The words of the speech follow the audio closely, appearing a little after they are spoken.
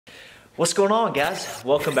What's going on, guys?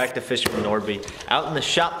 Welcome back to Fishing with Norby. Out in the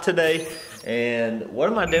shop today, and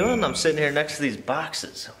what am I doing? I'm sitting here next to these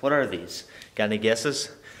boxes. What are these? Got any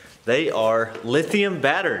guesses? They are lithium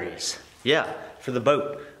batteries. Yeah, for the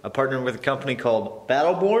boat. I partnered with a company called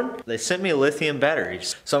Battleborn. They sent me lithium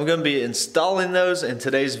batteries. So I'm gonna be installing those in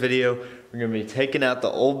today's video. We're gonna be taking out the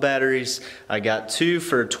old batteries. I got two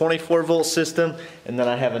for a 24 volt system, and then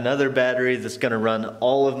I have another battery that's gonna run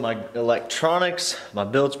all of my electronics, my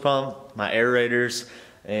bilge pump, my aerators,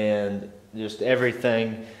 and just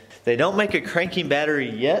everything. They don't make a cranking battery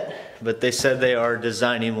yet, but they said they are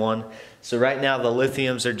designing one. So right now the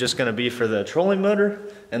lithiums are just gonna be for the trolling motor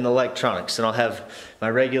and the electronics, and I'll have my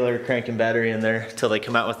regular cranking battery in there till they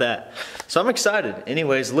come out with that. So I'm excited.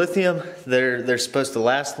 Anyways, lithium, they're supposed to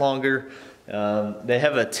last longer. They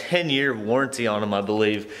have a 10-year warranty on them, I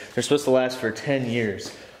believe. They're supposed to last for 10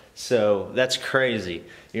 years. So that's crazy.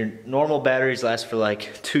 Your normal batteries last for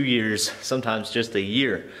like 2 years, sometimes just a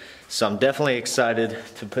year. So I'm definitely excited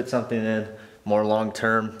to put something in more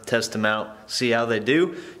long-term, test them out, see how they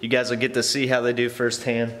do. You guys will get to see how they do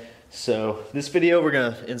firsthand. So this video, we're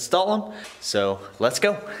gonna install them. So let's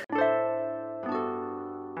go.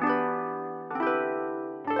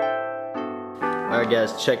 All right,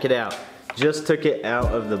 guys, check it out. Just took it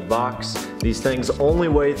out of the box. These things only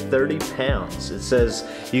weigh 30 pounds. It says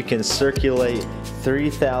you can circulate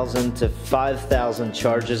 3,000 to 5,000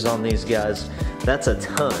 charges on these guys. That's a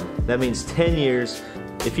ton. That means 10 years.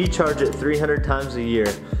 If you charge it 300 times a year,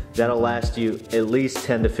 that'll last you at least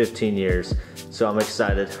 10 to 15 years. So I'm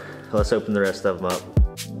excited. Let's open the rest of them up.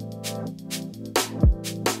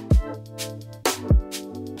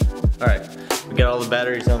 All right, we got all the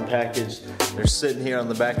batteries unpackaged. They're sitting here on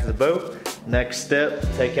the back of the boat. Next step,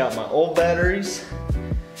 take out my old batteries.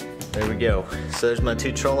 There we go. So there's my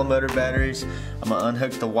two trolling motor batteries. I'm gonna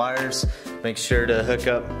unhook the wires. Make sure to hook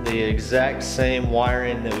up the exact same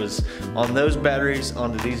wiring that was on those batteries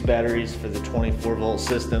onto these batteries for the 24 volt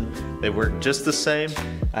system. They work just the same.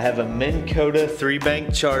 I have a Minn Kota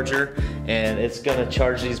 3-bank charger, and it's gonna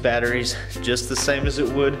charge these batteries just the same as it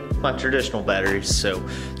would my traditional batteries. So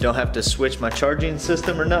don't have to switch my charging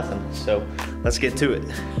system or nothing. So let's get to it.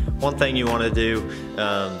 One thing you want to do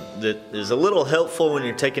that is a little helpful when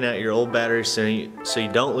you're taking out your old batteries so you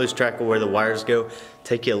don't lose track of where the wires go,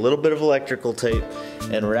 take you a little bit of electrical tape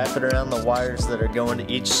and wrap it around the wires that are going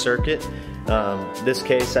to each circuit. This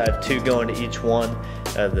case I have two going to each one,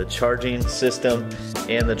 the charging system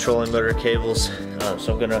and the trolling motor cables.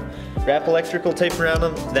 So I'm going to wrap electrical tape around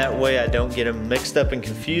them. That way I don't get them mixed up and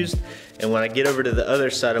confused. And when I get over to the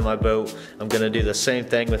other side of my boat, I'm gonna do the same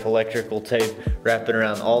thing with electrical tape, wrap it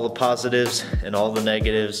around all the positives and all the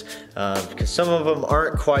negatives, because some of them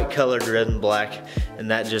aren't quite colored red and black,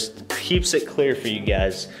 and that just keeps it clear for you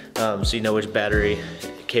guys, so you know which battery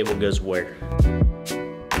cable goes where.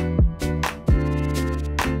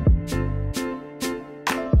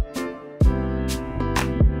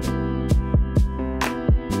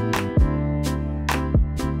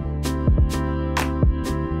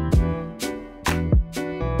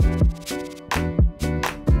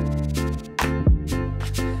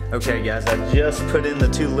 Okay guys, I just put in the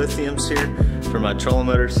two lithiums here for my trolling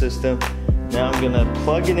motor system. Now I'm gonna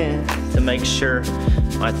plug it in to make sure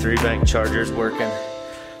my 3-bank charger is working.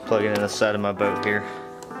 Plug it in the side of my boat here.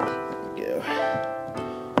 There we go.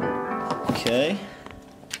 Okay.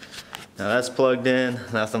 Now that's plugged in,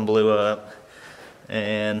 nothing blew up.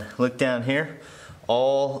 And look down here.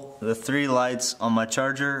 All the 3 lights on my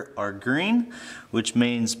charger are green, which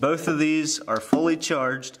means both of these are fully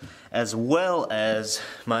charged, as well as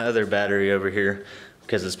my other battery over here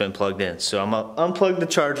because it's been plugged in. So I'm gonna unplug the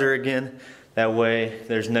charger again. That way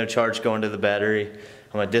there's no charge going to the battery.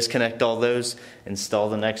 I'm gonna disconnect all those, install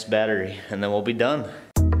the next battery, and then we'll be done.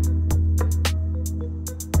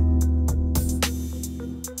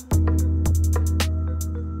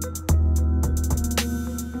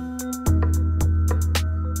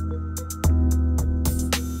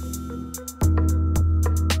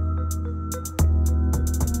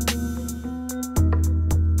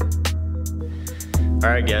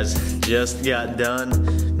 Alright guys, just got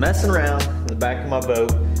done messing around in the back of my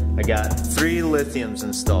boat. I got 3 lithiums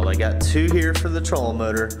installed. I got 2 here for the trolling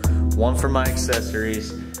motor, 1 for my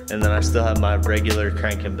accessories, and then I still have my regular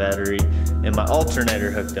cranking battery and my alternator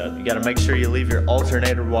hooked up. You gotta make sure you leave your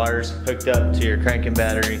alternator wires hooked up to your cranking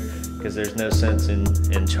battery, because there's no sense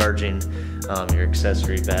in charging your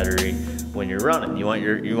accessory battery when you're running. You want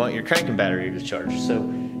your cranking battery to charge. So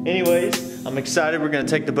anyways, I'm excited. We're gonna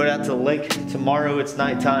take the boat out to the lake tomorrow. It's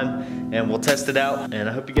nighttime, and we'll test it out. And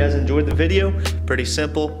I hope you guys enjoyed the video. Pretty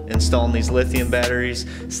simple, installing these lithium batteries.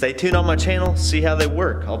 Stay tuned on my channel, see how they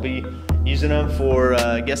work. I'll be using them for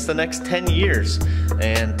I guess the next 10 years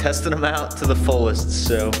and testing them out to the fullest.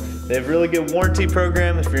 So they have a really good warranty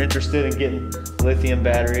program if you're interested in getting lithium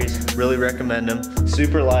batteries. Really recommend them.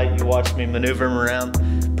 Super light, you watch me maneuver them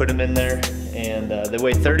around, put them in there, and they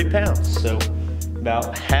weigh 30 pounds. So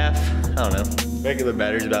about half, I don't know, regular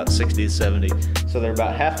batteries about 60 to 70. So they're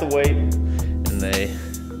about half the weight and they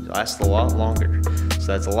last a lot longer. So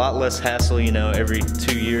that's a lot less hassle, you know, every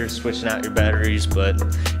 2 years switching out your batteries. But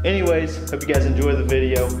anyways, hope you guys enjoy the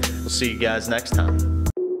video. We'll see you guys next time.